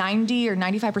say is 90 or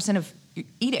 95% of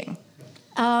eating.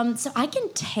 So I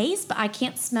can taste, but I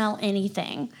can't smell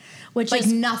anything, which like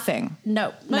is nothing.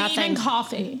 No, like nothing. even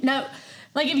coffee. No.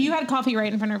 Like if you had coffee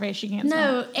right in front of her face, she can't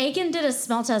smell. No, Aiken did a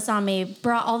smell test on me,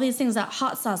 brought all these things out,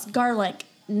 hot sauce, garlic,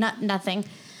 nothing.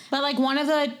 But like one of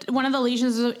the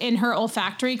lesions in her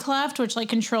olfactory cleft, which like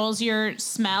controls your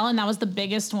smell, and that was the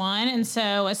biggest one. And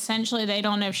so essentially they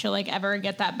don't know if she'll like ever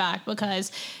get that back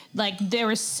because like there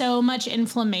was so much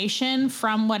inflammation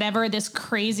from whatever this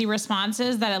crazy response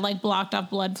is that it like blocked off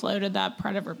blood flow to that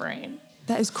part of her brain.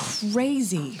 That is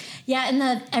crazy. Yeah,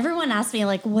 and everyone asked me,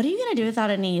 like, what are you going to do without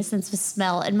any sense of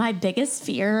smell? And my biggest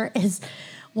fear is,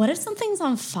 what if something's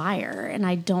on fire and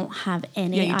I don't have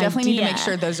any idea? Yeah, you definitely need to make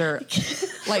sure those are,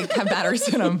 like, have batteries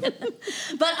in them.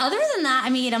 But other than that, I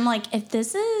mean, I'm like, if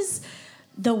this is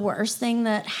the worst thing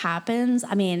that happens,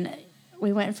 I mean,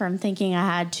 we went from thinking I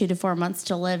had 2 to 4 months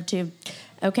to live to,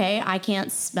 okay, I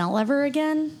can't smell ever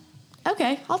again.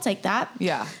 Okay, I'll take that.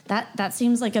 Yeah. That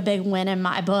seems like a big win in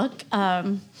my book.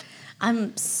 I'm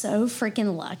so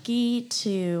freaking lucky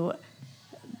to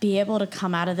be able to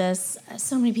come out of this.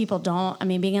 So many people don't. I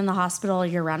mean, being in the hospital,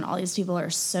 you're around all these people who are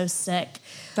so sick.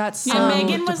 That's so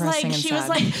Mehgan was like, was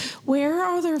like, where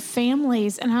are their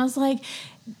families? And I was like,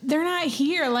 they're not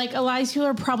here. Like a lot of these people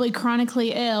are probably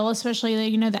chronically ill,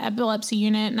 especially the epilepsy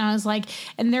unit. And I was like,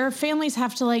 and their families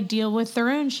have to like deal with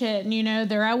their own shit. And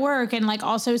they're at work, and like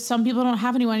also some people don't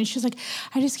have anyone. And she was like,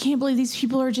 I just can't believe these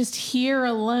people are just here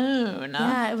alone.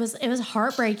 Yeah, it was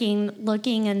heartbreaking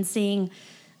looking and seeing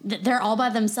that they're all by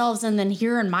themselves, and then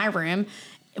here in my room,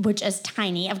 which is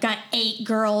tiny, I've got 8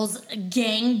 girls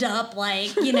ganged up,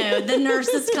 like, the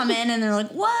nurses come in and they're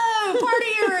like, whoa,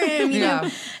 party room, you know?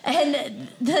 And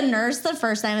the nurse the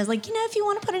first time was like, if you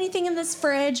want to put anything in this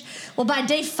fridge. Well, by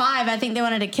day 5, I think they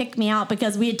wanted to kick me out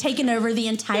because we had taken over the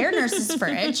entire nurse's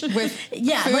fridge. With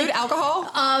food, alcohol?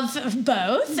 Of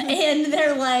both. And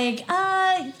they're like,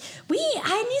 I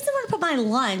need somewhere to put my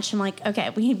lunch. I'm like, okay,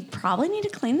 we probably need to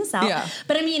clean this out. Yeah.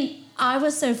 But I mean, I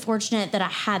was so fortunate that I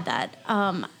had that.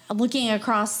 Looking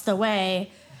across the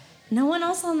way, no one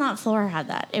else on that floor had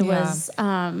that. It was,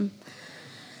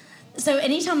 so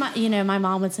anytime, my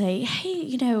mom would say,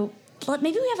 hey,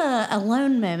 maybe we have a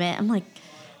alone moment. I'm like,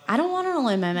 I don't want an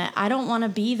alone moment. I don't want to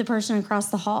be the person across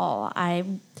the hall. I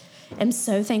am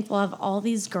so thankful of all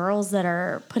these girls that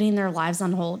are putting their lives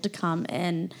on hold to come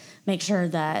and make sure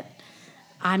that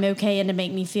I'm okay and to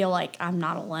make me feel like I'm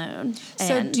not alone.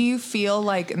 So And do you feel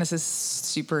like, and this is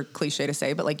super cliche to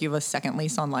say, but like you have a second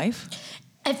lease on life?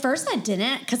 at first I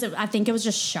didn't, because I think it was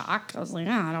just shock. I was like,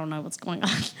 I don't know what's going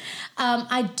on.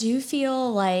 I do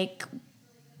feel like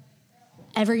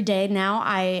every day now,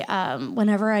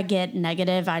 whenever I get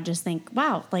negative, I just think,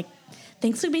 wow, like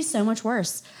things could be so much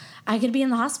worse. I could be in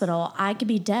the hospital. I could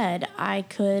be dead. I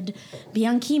could be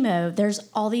on chemo. There's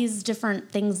all these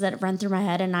different things that run through my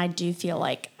head, and I do feel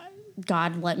like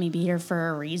God let me be here for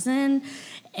a reason.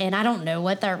 And I don't know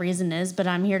what that reason is, but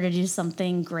I'm here to do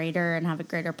something greater and have a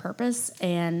greater purpose.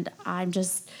 And I'm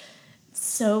just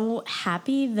so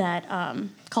happy that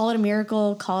call it a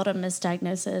miracle, call it a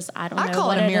misdiagnosis. I don't know. I call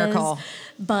what it a miracle.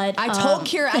 But I told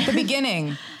Kira at the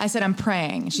beginning, I said, I'm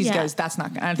praying. She Yeah. goes, that's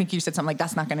not, I think you said something like,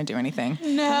 that's not going to do anything.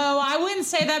 No, I wouldn't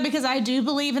say that, because I do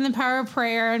believe in the power of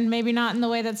prayer, and maybe not in the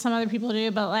way that some other people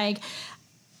do, but like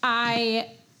I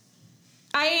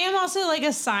am also like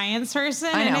a science person,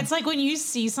 and it's like when you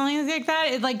see something like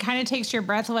that, it like kind of takes your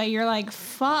breath away. You're like,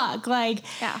 fuck, like,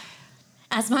 yeah.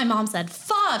 As my mom said,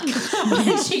 fuck,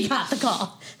 when she got the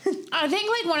call. I think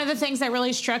like one of the things that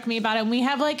really struck me about it, and we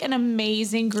have like an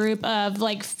amazing group of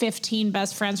like 15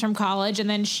 best friends from college, and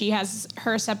then she has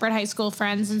her separate high school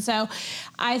friends. And so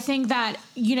I think that,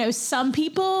 you know, some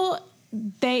people,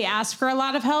 they ask for a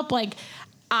lot of help. Like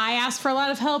I ask for a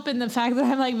lot of help in the fact that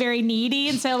I'm like very needy.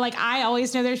 And so like, I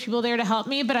always know there's people there to help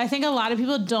me, but I think a lot of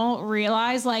people don't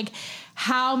realize like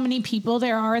how many people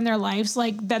there are in their lives,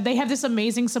 like that they have this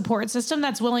amazing support system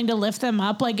that's willing to lift them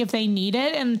up, like if they need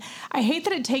it. And I hate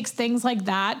that it takes things like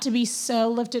that to be so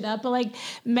lifted up. But like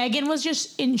Mehgan was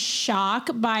just in shock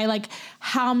by like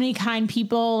how many kind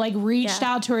people like reached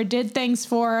out to her, did things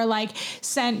for her, like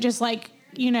sent just like,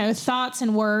 you know, thoughts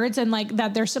and words, and like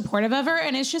that they're supportive of her.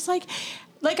 And it's just like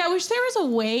I wish there was a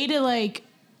way to like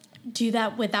do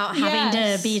that without having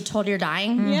to be told you're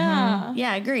dying. Mm-hmm. Yeah.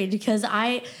 Yeah, agreed. Because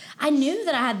I knew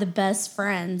that I had the best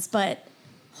friends, but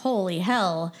holy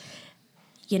hell,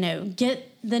 you know, get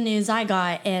the news I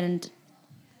got, and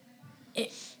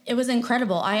it was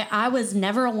incredible. I was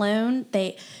never alone.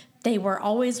 They were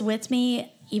always with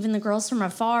me, even the girls from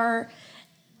afar.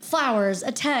 Flowers,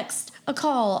 a text, a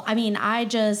call. I mean, I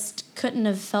just couldn't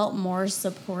have felt more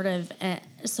supported,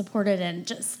 and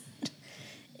just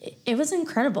it was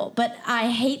incredible. But I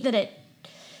hate that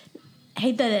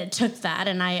it took that,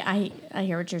 and I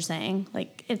hear what you're saying.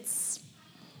 Like it's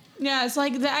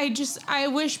like I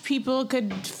wish people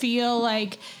could feel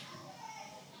like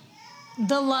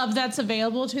the love that's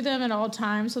available to them at all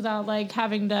times without like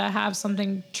having to have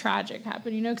something tragic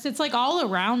happen, you know, because it's like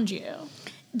all around you.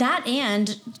 That,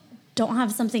 and don't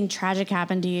have something tragic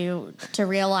happen to you to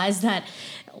realize that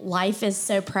life is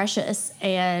so precious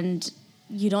and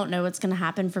you don't know what's going to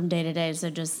happen from day to day. So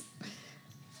just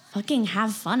fucking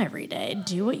have fun every day.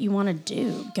 Do what you want to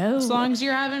do. Go. As long as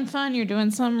you're having fun, you're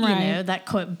doing something right. You know, that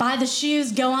quote, buy the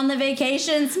shoes, go on the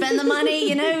vacation, spend the money,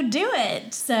 you know, do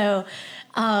it. So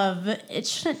it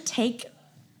shouldn't take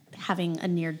having a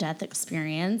near-death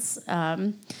experience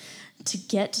to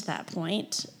get to that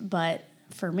point. But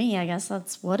for me, I guess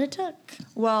that's what it took.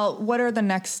 Well, what are the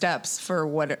next steps for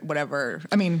whatever?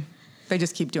 I mean, they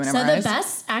just keep doing MRIs.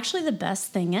 So the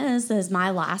best thing is my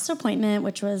last appointment,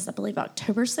 which was, I believe,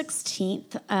 October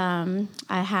 16th.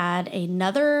 I had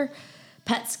another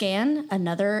PET scan,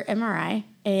 another MRI,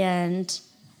 and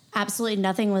absolutely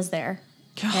nothing was there.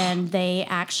 And the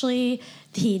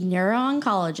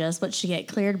neuro-oncologist, which to get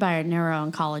cleared by a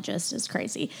neuro-oncologist is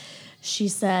crazy. She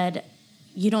said,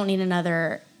 you don't need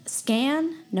another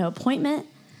scan, no appointment,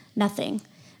 nothing,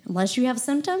 unless you have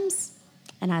symptoms.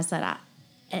 And I said,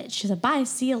 she said, bye,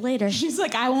 see you later. She's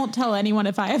like, I won't tell anyone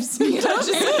if I have symptoms. Well,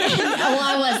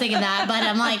 I was thinking that, but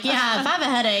I'm like, yeah, if I have a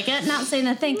headache, not saying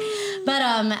a thing.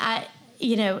 But,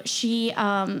 she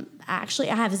actually,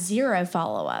 I have 0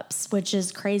 follow-ups, which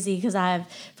is crazy because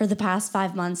for the past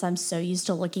 5 months, I'm so used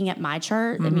to looking at my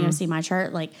chart, see my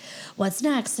chart, like, what's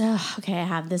next? Oh, okay, I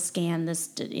have this scan,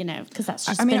 because that's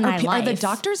just been my life. Are the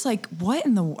doctors like,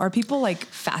 are people like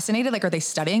fascinated? Like, are they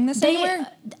studying this anywhere?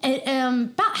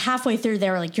 About halfway through, they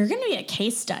were like, you're going to be a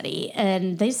case study,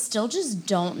 and they still just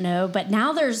don't know. But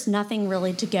now there's nothing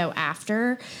really to go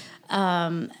after.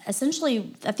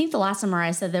 Essentially, I think the last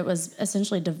MRI said that it was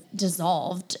essentially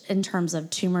dissolved in terms of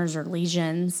tumors or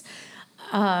lesions.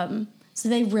 So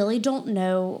they really don't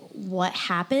know what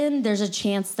happened. There's a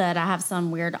chance that I have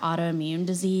some weird autoimmune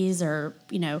disease or,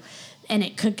 and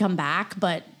it could come back,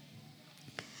 but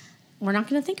we're not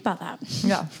going to think about that.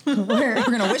 Yeah. We're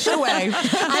going to wish it away.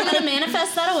 I'm going to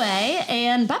manifest that away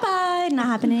and bye-bye, not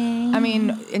happening. I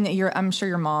mean, I'm sure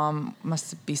your mom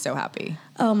must be so happy.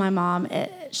 Oh, my mom,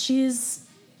 she's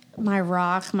my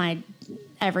rock, my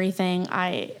everything.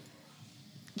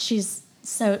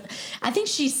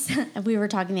 We were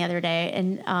talking the other day,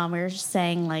 and we were just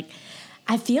saying, like,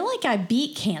 I feel like I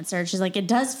beat cancer. She's like, it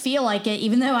does feel like it,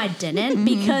 even though I didn't,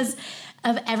 because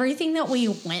of everything that we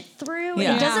went through.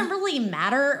 Yeah. It doesn't really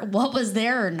matter what was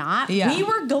there or not. Yeah. We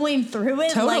were going through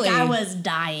it Totally. like I was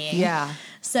dying. Yeah.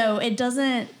 So it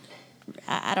doesn't,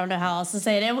 I don't know how else to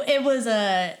say it. It was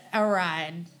a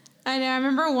ride. I know. I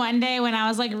remember one day when I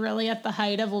was like really at the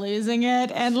height of losing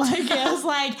it, and like it was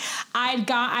like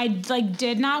I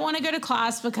did not want to go to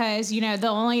class because, you know, the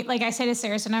only, like I say to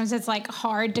Sarah sometimes, it's like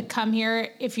hard to come here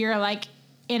if you're like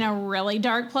in a really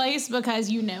dark place because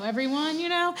you know everyone, you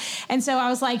know? And so I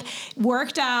was like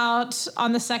worked out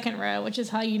on the second row, which is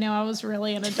how you know I was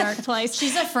really in a dark place.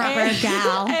 She's a front row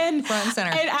gal. And front and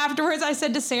center. And afterwards I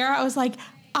said to Sarah, I was like,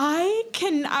 I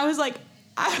was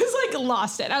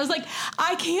lost it. I was like,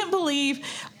 I can't believe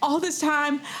all this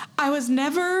time I was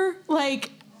never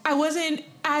like, I wasn't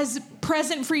as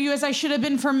present for you as I should have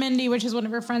been for Mindy, which is one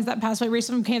of her friends that passed away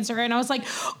recently from cancer. And I was like,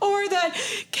 or that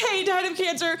Kay died of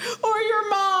cancer, or your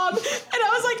mom. And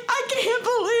I was like, I can't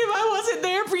believe I wasn't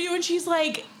there for you. And she's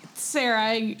like,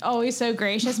 Sarah, always so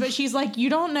gracious, but she's like, you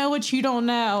don't know what you don't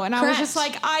know. And I was just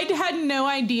like, I had no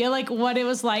idea like what it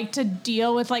was like to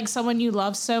deal with like someone you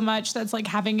love so much that's like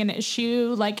having an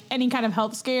issue, like any kind of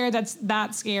health scare that's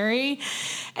that scary.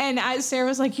 And Sarah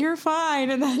was like, you're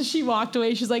fine. And then she walked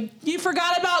away. She's like, you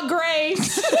forgot about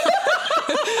Grace.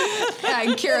 Yeah,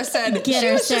 and Kira said, Get she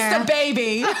her, was Sarah. just a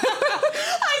baby. I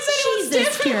said it was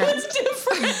different. Kira. It was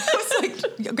different. I was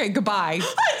like, okay, goodbye.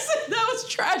 I said that was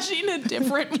trashy in a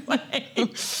different way.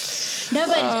 No,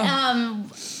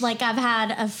 but like I've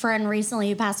had a friend recently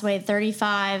who passed away at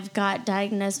 35, got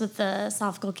diagnosed with the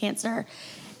esophageal cancer.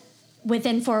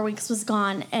 Within 4 weeks was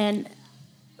gone. And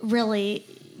really,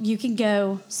 you can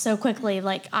go so quickly.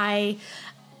 Like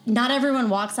not everyone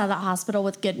walks out of the hospital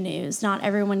with good news. Not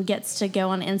everyone gets to go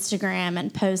on Instagram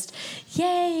and post,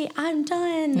 yay, I'm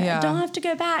done. Yeah. Don't have to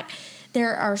go back.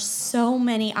 There are so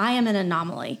many. I am an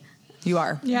anomaly. You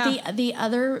are. Yeah.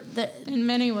 In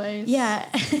many ways. Yeah,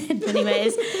 in many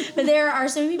ways. But there are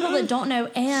so many people that don't know.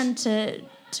 And to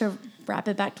wrap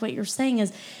it back to what you're saying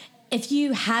is, if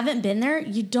you haven't been there,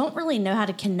 you don't really know how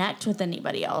to connect with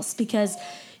anybody else because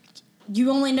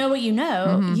you only know what you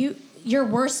know. Mm-hmm. Your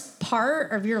worst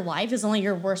part of your life is only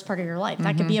your worst part of your life.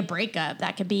 That could be a breakup.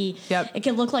 That could be, It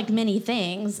could look like many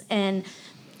things. And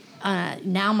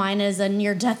now mine is a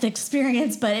near-death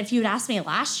experience. But if you'd asked me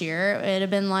last year, it'd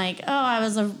have been like, oh, I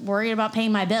was worried about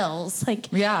paying my bills. Like,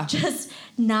 just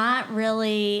not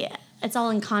really. It's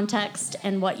all in context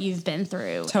and what you've been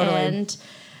through. Totally. And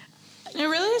it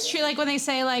really is true. Like when they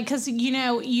say like, cause you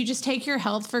know, you just take your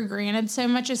health for granted so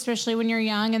much, especially when you're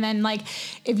young. And then like,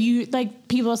 if you like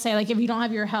people say like, if you don't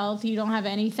have your health, you don't have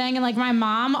anything. And like my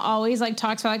mom always like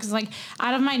talks about it. Cause like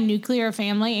out of my nuclear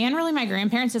family and really my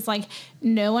grandparents, it's like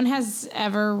no one has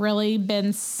ever really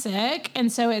been sick. And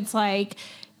so it's like,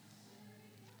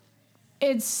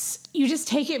 you just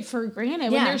take it for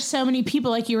granted when there's so many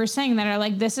people, like you were saying, that are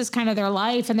like, this is kind of their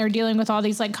life and they're dealing with all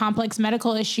these like complex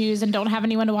medical issues and don't have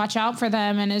anyone to watch out for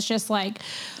them. And it's just like,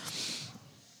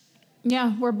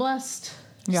 yeah, we're blessed.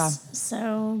 Yeah.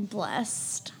 So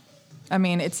blessed. I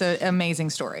mean, it's an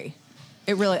amazing story.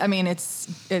 It really, I mean,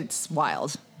 it's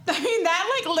wild. I mean,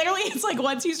 that like literally, it's like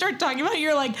once you start talking about it,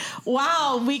 you're like,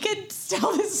 wow, we could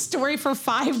tell this story for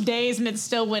 5 days and it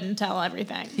still wouldn't tell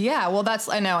everything. Yeah, well,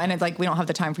 I know. And it's like, we don't have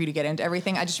the time for you to get into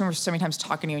everything. I just remember so many times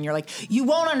talking to you and you're like, you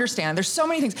won't understand. There's so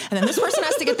many things. And then this person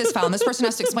has to get this file and this person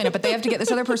has to explain it, but they have to get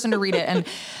this other person to read it. And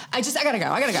I gotta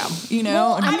go, you know?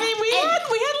 Well, I mean, we had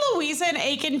Louisa and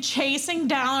Aiken chasing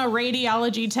down a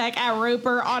radiology tech at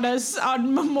Roper on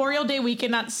Memorial Day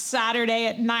weekend on Saturday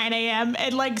at 9 a.m.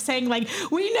 and like saying like,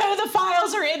 we know the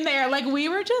files are in there. Like we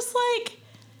were just like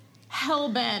hell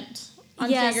bent on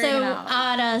figuring it out.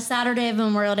 On a Saturday of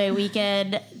Memorial Day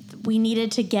weekend, we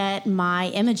needed to get my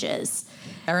images.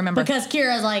 I remember. Because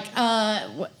Kira's like,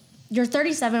 you're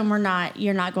 37,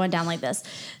 you're not going down like this.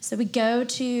 So we go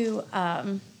to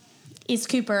East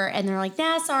Cooper and they're like,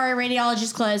 nah, sorry,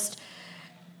 radiology's closed.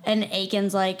 And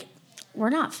Aiken's like, we're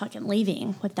not fucking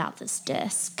leaving without this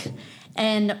disc.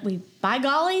 And we, by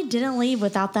golly, didn't leave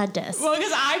without that disc. Well,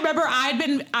 because I remember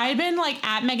I'd been like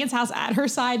at Megan's house at her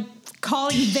side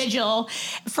calling vigil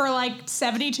for like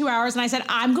 72 hours. And I said,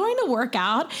 I'm going to work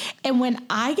out. And when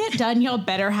I get done, y'all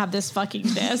better have this fucking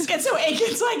disc. And so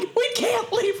Aiken's like, we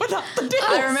can't leave without the disc.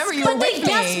 I remember you were with me.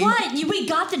 Guess what? We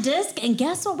got the disc, and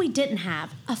guess what we didn't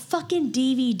have? A fucking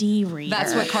DVD reader.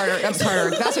 That's what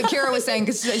That's what Kira was saying,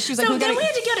 because she was like, so then we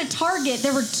had to go to Target.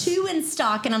 There were 2 in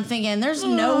stock, and I'm thinking, there's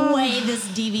no way this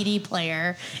DVD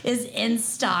player is in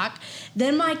stock.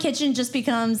 Then my kitchen just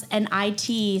becomes an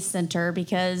IT center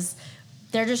because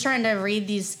they're just trying to read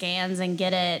these scans and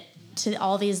get it to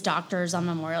all these doctors on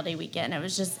Memorial Day weekend. It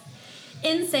was just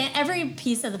insane. Every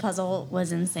piece of the puzzle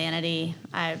was insanity.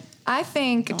 I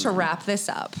think to wrap this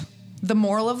up, the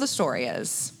moral of the story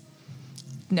is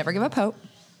never give up hope.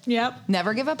 Yep.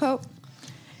 Never give up hope.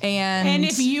 And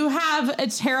if you have a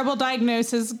terrible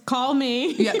diagnosis, call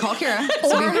me. Yeah, call Kira.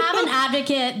 Or have an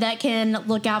advocate that can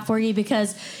look out for you,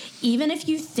 because even if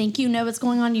you think you know what's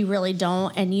going on, you really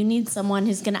don't. And you need someone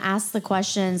who's going to ask the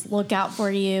questions, look out for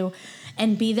you,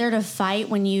 and be there to fight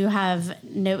when you have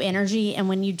no energy and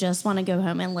when you just want to go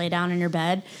home and lay down in your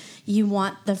bed. You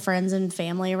want the friends and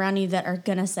family around you that are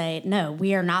going to say, no,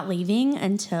 we are not leaving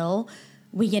until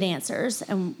we get answers,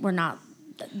 and we're not.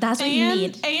 That's what you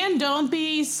need. And don't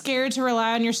be scared to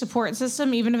rely on your support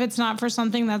system, even if it's not for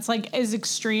something that's like as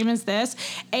extreme as this.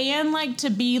 And like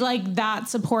to be like that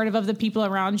supportive of the people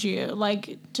around you,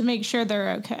 like to make sure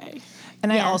they're okay.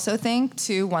 And I also think,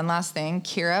 too, one last thing,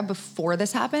 Kira, before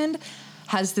this happened,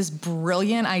 has this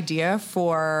brilliant idea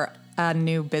for a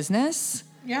new business.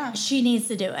 Yeah. She needs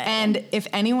to do it. And if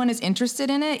anyone is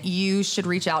interested in it, you should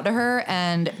reach out to her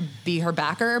and be her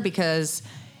backer, because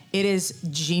it is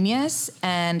genius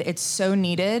and it's so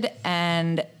needed.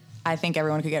 And I think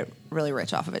everyone could get really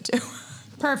rich off of it, too.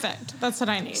 Perfect. That's what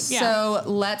I need. Yeah. So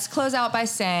let's close out by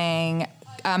saying,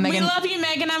 Mehgan, we love you,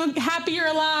 Mehgan. I'm happy you're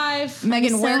alive.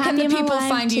 Mehgan, where can the people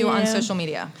find you on social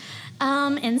media?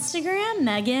 Instagram,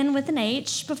 Mehgan with an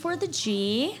H before the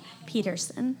G,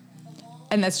 Peterson.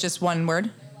 And that's just one word?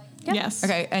 Yep. Yes.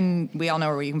 Okay, and we all know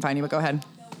where we can find you, but go ahead.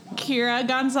 Kira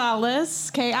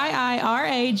Gonzalez,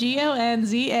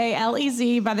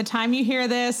 KIIRAGONZALEZ. By the time you hear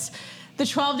this, the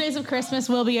 12 days of Christmas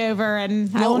will be over,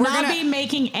 and I will not be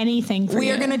making anything for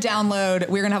you. We're going to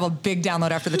have a big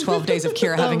download after the 12 days of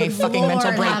Kira having a fucking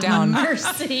mental breakdown.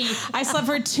 Mercy. I slept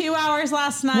for 2 hours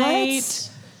last night.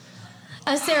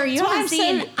 What? Sarah, you haven't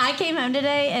seen. I came home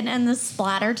today, and in the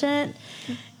splatter tent,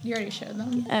 you already showed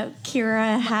them.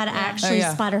 Kira had actually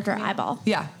splattered her eyeball.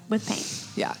 Yeah. With paint.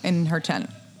 Yeah, in her tent.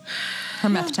 Her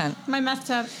meth tent. My meth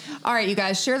tent. All right, you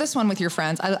guys, share this one with your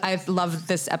friends. I love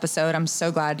this episode. I'm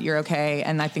so glad you're okay.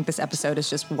 And I think this episode is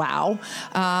just wow.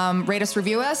 Rate us,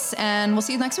 review us, and we'll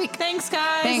see you next week. Thanks,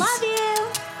 guys. Thanks. Love you.